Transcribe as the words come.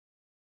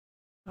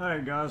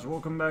Alright guys,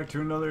 welcome back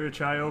to another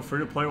itch.io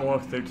free-to-play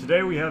walkthrough.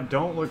 Today we have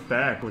Don't Look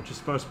Back, which is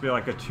supposed to be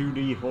like a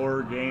 2D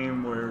horror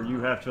game where you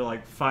have to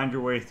like find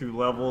your way through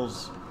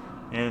levels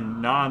and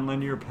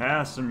non-linear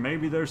paths, and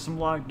maybe there's some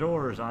locked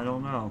doors, I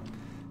don't know.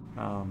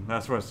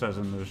 That's what it says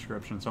in the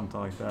description, something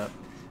like that.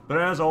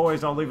 But as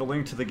always, I'll leave a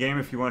link to the game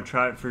if you want to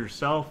try it for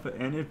yourself,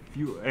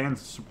 and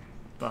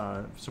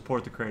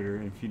support the creator.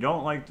 And if you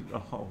don't like,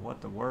 oh,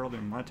 what the world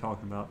am I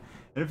talking about?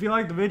 And if you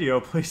like the video,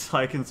 please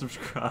like and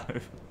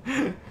subscribe.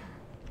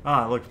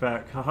 I looked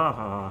back. Ha ha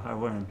ha, I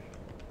win.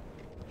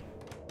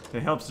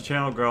 It helps the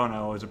channel grow and I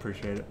always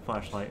appreciate it.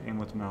 Flashlight, aim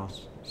with the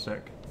mouse.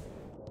 Sick.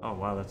 Oh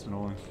wow, that's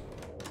annoying.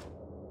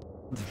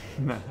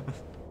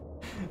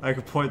 I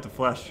could point the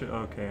flash.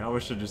 Okay, I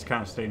wish I just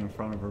kind of stayed in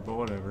front of her, but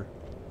whatever.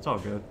 It's all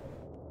good.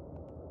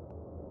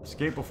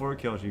 Escape before it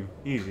kills you.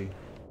 Easy.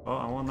 Oh,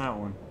 I won that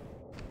one.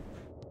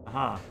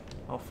 Aha.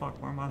 Oh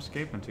fuck, where am I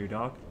escaping to,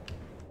 dog?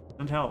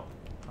 Send help.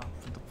 Oh,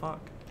 what the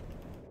fuck?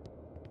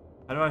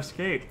 How do I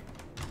escape?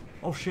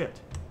 Oh shit.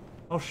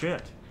 Oh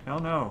shit. Hell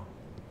no.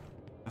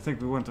 I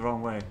think we went the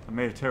wrong way. I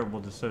made a terrible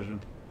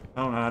decision.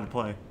 I don't know how to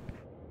play.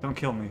 Don't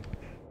kill me.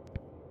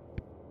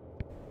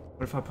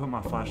 What if I put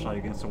my flashlight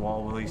against the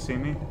wall? Will he see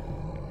me?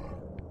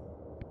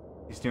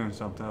 He's doing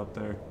something up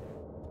there.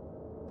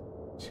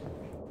 He's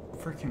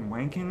freaking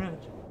wanking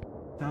it?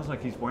 Sounds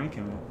like he's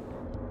wanking it.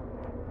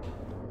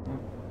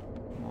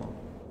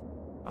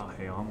 Oh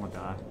hell, I'm gonna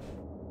die.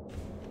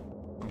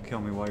 Don't kill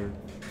me while you're...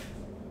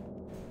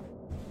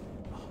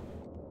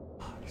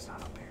 He's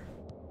not up here.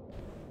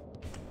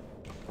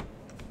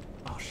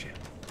 Oh shit.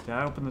 Did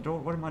I open the door?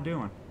 What am I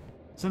doing?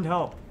 Send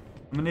help.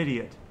 I'm an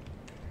idiot.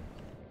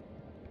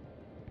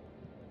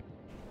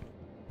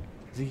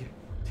 Is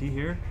he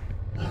here?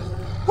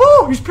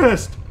 Woo! He's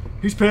pissed!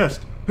 He's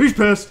pissed! He's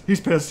pissed! He's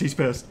pissed! He's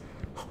pissed!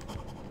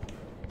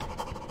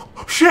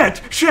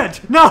 Shit!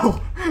 Shit!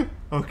 No!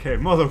 Okay,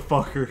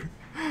 motherfucker.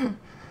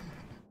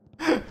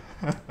 That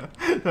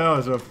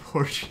was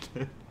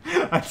unfortunate.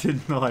 I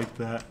didn't like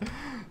that.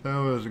 That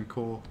wasn't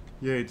cool.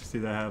 You hate to see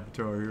that happen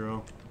to our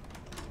hero.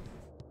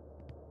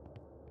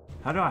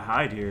 How do I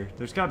hide here?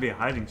 There's gotta be a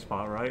hiding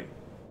spot, right?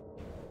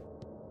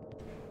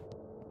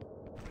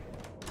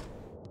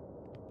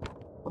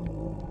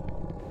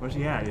 Where's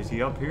he at? Is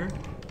he up here?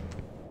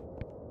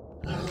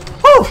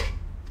 Oh!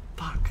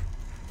 Fuck.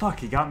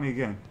 Fuck, he got me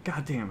again.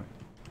 God damn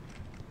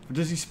it.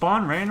 Does he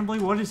spawn randomly?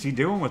 What is he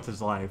doing with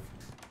his life?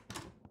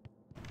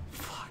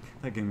 Fuck,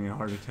 that gave me a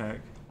heart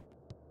attack.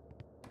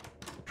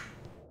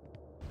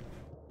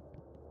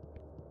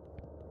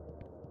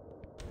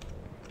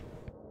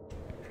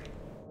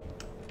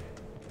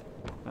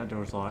 That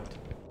door's locked.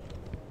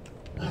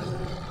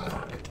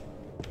 Fuck.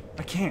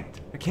 I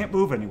can't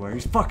move anywhere.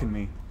 He's fucking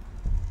me.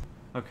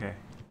 Okay.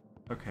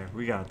 Okay,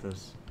 we got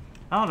this.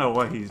 I don't know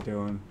what he's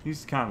doing.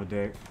 He's kind of a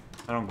dick.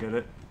 I don't get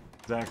it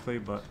exactly,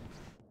 but...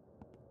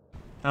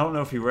 I don't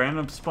know if he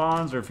random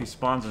spawns or if he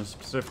spawns in a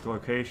specific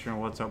location or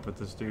what's up with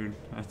this dude.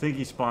 I think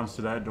he spawns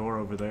to that door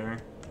over there.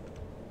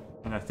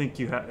 And I think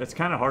you have... It's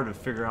kind of hard to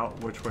figure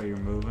out which way you're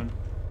moving.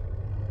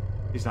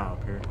 He's not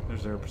up here.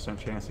 There's 0%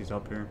 chance he's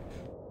up here.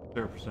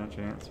 0%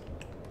 chance.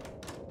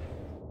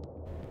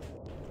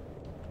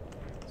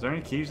 Is there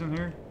any keys in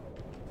here?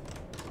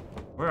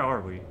 Where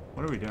are we?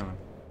 What are we doing?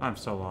 I'm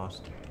so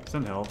lost.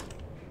 Send help.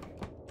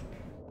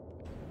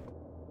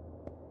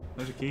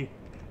 There's a key.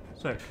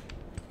 Sick.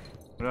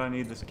 What do I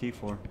need this key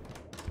for?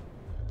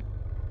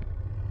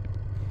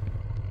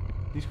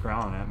 He's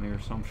growling at me or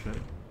some shit.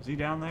 Is he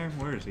down there?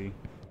 Where is he?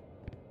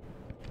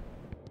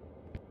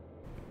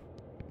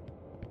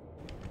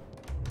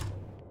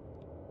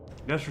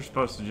 I guess you're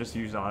supposed to just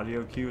use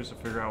audio cues to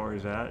figure out where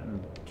he's at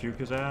and juke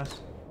his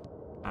ass?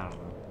 I don't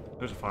know.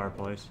 There's a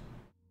fireplace.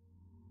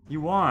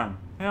 You won!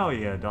 Hell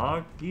yeah,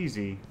 dog.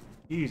 Easy.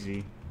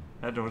 Easy.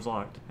 That door's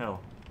locked.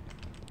 Hell.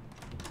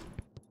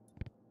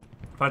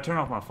 If I turn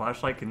off my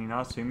flashlight, can he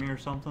not see me or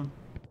something?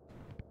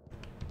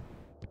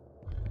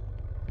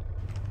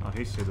 Oh,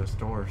 he's through this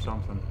door or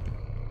something.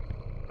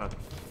 About to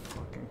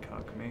fucking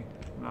cuck me.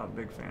 I'm not a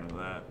big fan of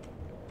that.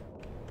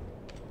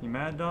 You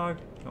mad, dog?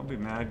 Don't be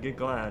mad. Get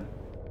glad.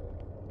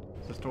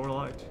 Is this door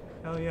locked?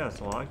 Hell yeah,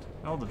 it's locked.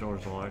 All the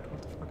doors are locked.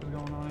 What the fuck is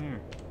going on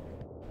here?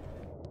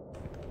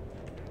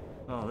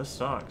 Oh, this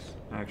sucks,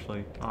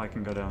 actually. Oh, I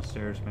can go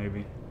downstairs,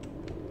 maybe.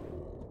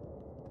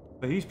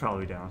 But he's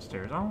probably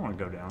downstairs. I don't want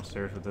to go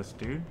downstairs with this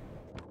dude.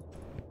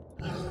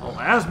 Oh,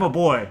 asthma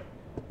boy!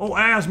 Oh,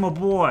 asthma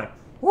boy!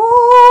 Woo!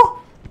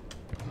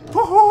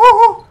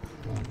 Woo!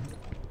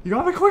 You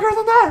got me quicker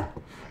than that!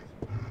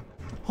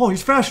 Oh,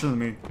 he's faster than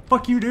me.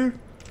 Fuck you, dude.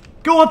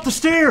 Go up the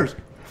stairs!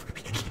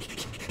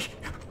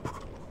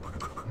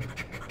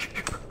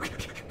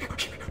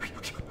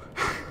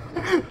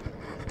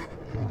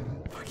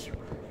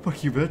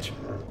 Fuck you, bitch.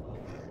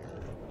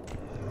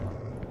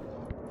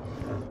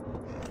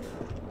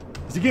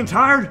 Is he getting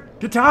tired?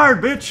 Get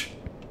tired, bitch!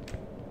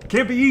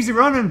 Can't be easy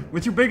running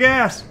with your big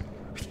ass.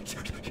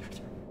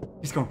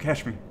 He's gonna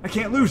catch me. I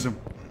can't lose him.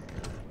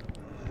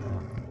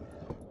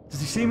 Does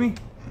he see me?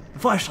 The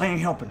flashlight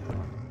ain't helping.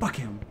 Fuck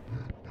him.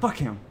 Fuck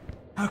him.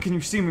 How can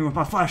you see me with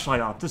my flashlight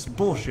off? This is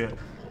bullshit.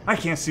 I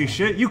can't see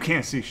shit. You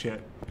can't see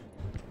shit.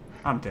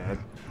 I'm dead.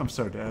 I'm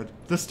so dead.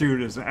 This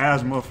dude is an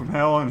asthma from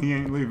hell and he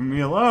ain't leaving me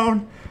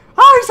alone.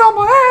 Oh, he's on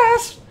my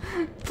ass!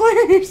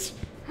 Please!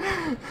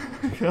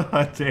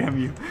 God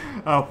damn you.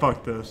 Oh,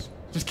 fuck this.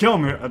 Just kill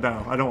me.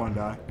 No, I don't want to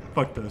die.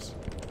 Fuck this.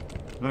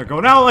 I'm not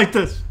going out like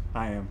this.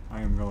 I am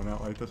going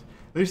out like this.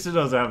 At least it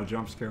doesn't have a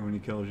jump scare when he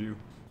kills you.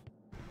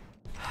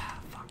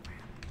 Fuck, man.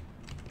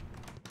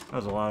 That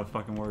was a lot of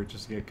fucking work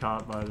just to get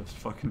caught by this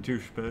fucking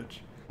douche bitch.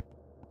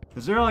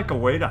 Is there like a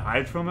way to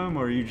hide from him,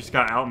 or you just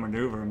gotta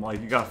outmaneuver him?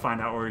 Like, you gotta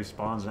find out where he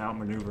spawns and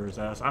outmaneuver his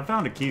ass. I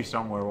found a key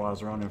somewhere while I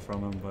was running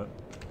from him, but...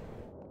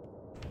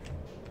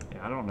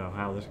 yeah, I don't know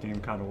how this game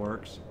kind of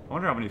works. I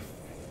wonder how many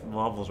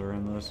levels are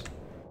in this.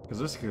 Because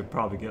this could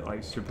probably get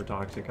like super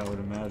toxic, I would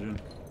imagine.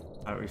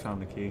 Alright, we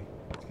found the key.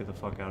 Let's get the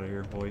fuck out of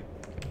here, boy.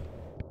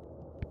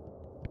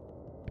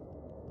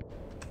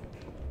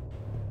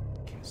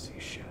 Can't see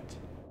shit.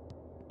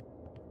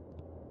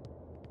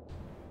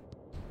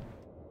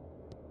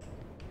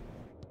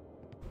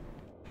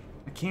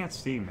 I can't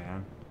see,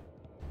 man.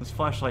 This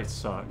flashlight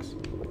sucks.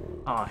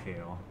 Aw,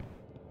 hell.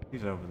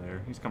 He's over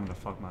there. He's coming to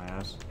fuck my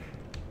ass.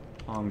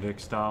 Long dick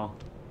style.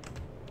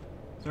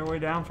 Is there a way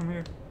down from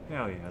here?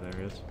 Hell yeah,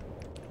 there is.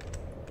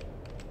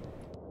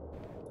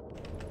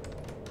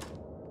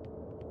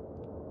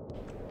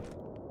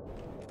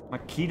 My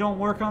key don't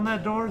work on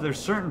that door? There's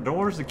certain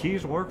doors the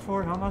keys work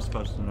for? How am I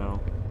supposed to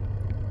know?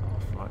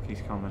 Oh fuck,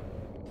 he's coming.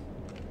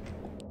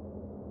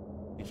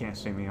 You can't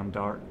see me, I'm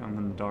dark. I'm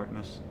in the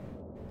darkness.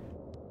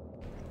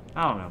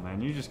 I don't know,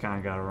 man. You just kind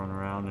of gotta run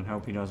around and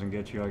hope he doesn't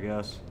get you, I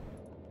guess.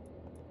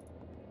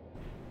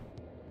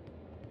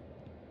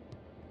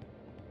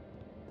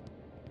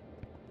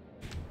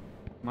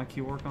 My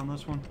key work on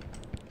this one?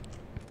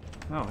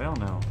 Oh, hell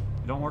no.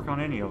 It don't work on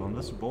any of them.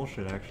 This is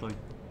bullshit, actually.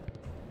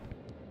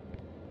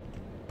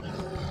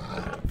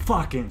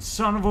 Fucking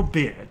son of a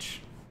bitch.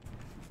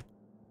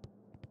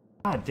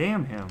 God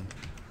damn him.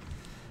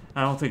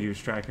 I don't think he was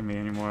tracking me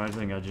anymore. I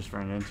think I just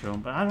ran into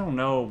him. But I don't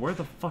know where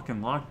the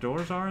fucking locked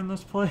doors are in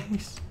this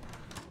place.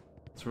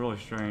 It's really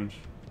strange.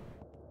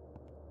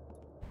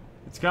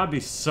 It's gotta be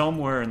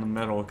somewhere in the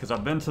middle, because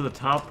I've been to the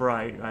top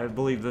right. I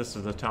believe this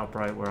is the top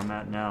right where I'm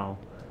at now.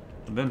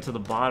 I've been to the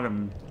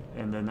bottom,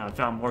 and then I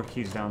found more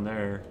keys down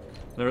there.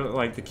 They're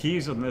like, the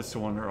keys on this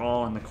one are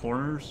all in the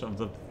corners of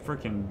the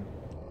freaking...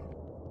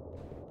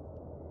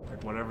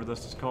 like whatever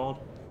this is called.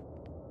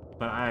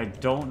 But I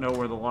don't know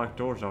where the locked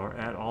doors are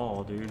at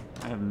all, dude.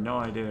 I have no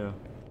idea.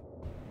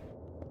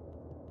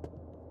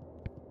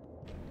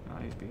 Oh,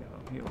 he's beat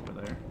up. He over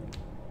there.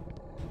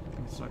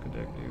 He suck a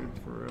dick, dude,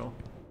 for real.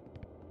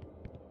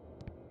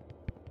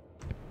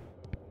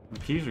 The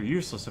keys are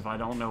useless if I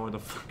don't know where the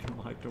fucking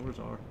locked doors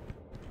are.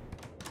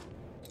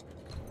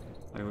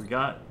 Like, we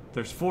got...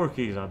 there's 4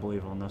 keys, I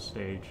believe, on this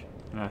stage.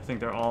 And I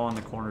think they're all in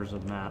the corners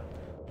of the map.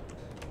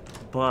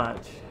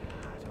 But...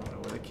 I don't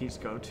know where the keys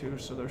go to,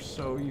 so they're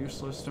so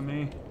useless to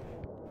me.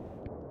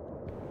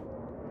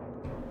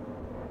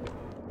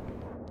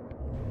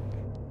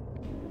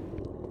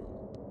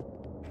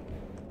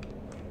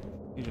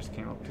 He just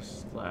came up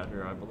this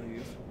ladder, I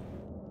believe.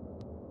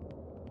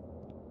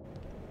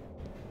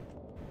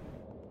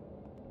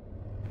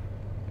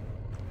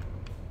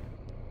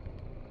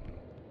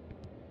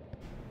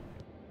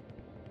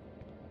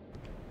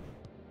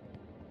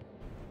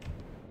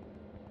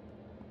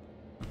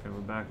 Okay,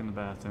 we're back in the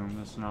bathroom.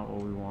 That's not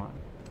what we want.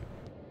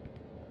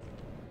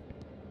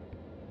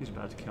 He's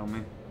about to kill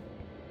me.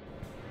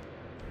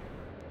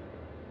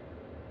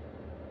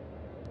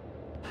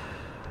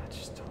 I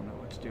just don't know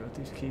what to do with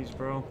these keys,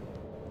 bro.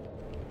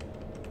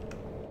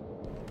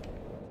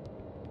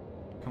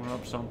 Coming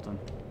up something.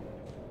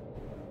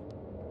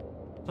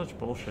 Such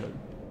bullshit.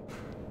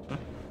 I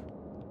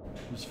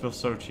just feel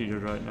so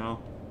cheated right now.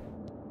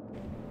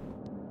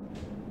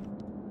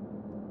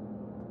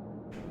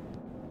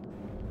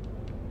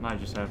 Might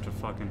just have to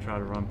fucking try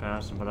to run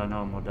past him, but I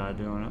know I'm gonna die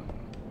doing it.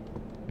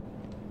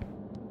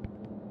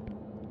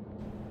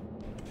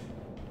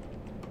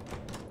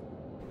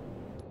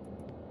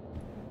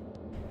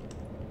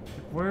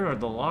 Where are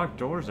the locked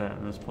doors at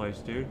in this place,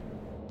 dude?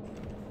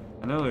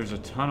 I know there's a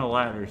ton of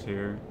ladders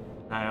here.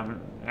 I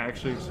haven't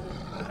actually...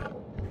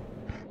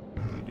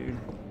 Hey, dude.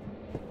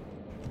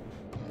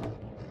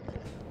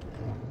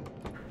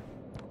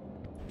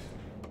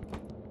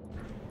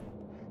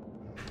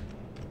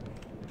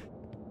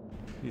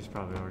 He's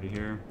probably already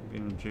here,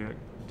 being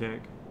a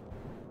dick.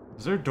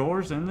 Is there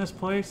doors in this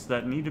place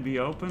that need to be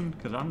opened?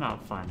 Because I'm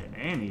not finding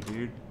any,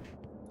 dude.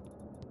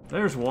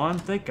 There's one,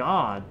 thank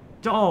God.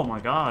 Oh my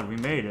God, we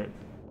made it.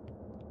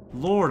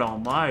 Lord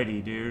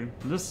almighty, dude.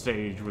 This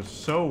stage was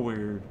so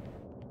weird.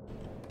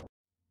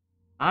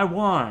 I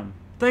won.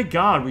 Thank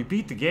God we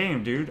beat the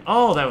game, dude.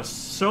 Oh, that was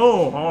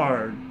so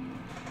hard.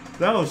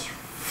 That was...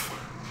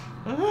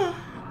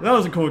 That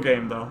was a cool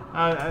game, though.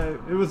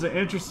 It was an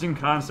interesting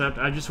concept.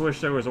 I just wish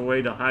there was a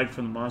way to hide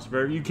from the monster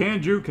bear. You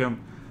can juke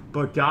him,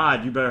 but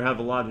God, you better have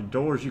a lot of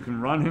doors you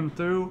can run him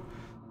through,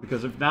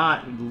 because if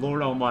not,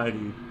 Lord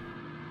almighty.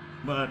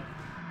 But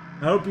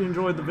I hope you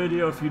enjoyed the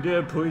video. If you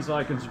did, please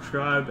like and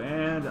subscribe,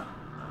 and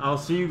I'll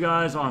see you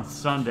guys on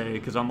Sunday,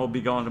 because I'm gonna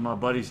be going to my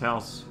buddy's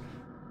house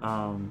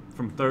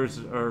from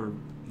Thursday, or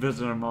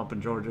visiting him up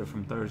in Georgia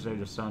from Thursday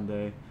to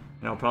Sunday,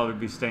 and I'll probably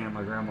be staying at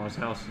my grandma's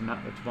house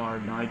tomorrow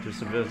night just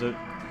to visit.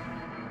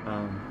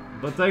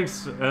 But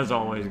thanks as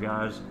always,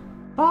 guys.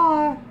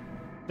 Bye.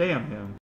 Damn him.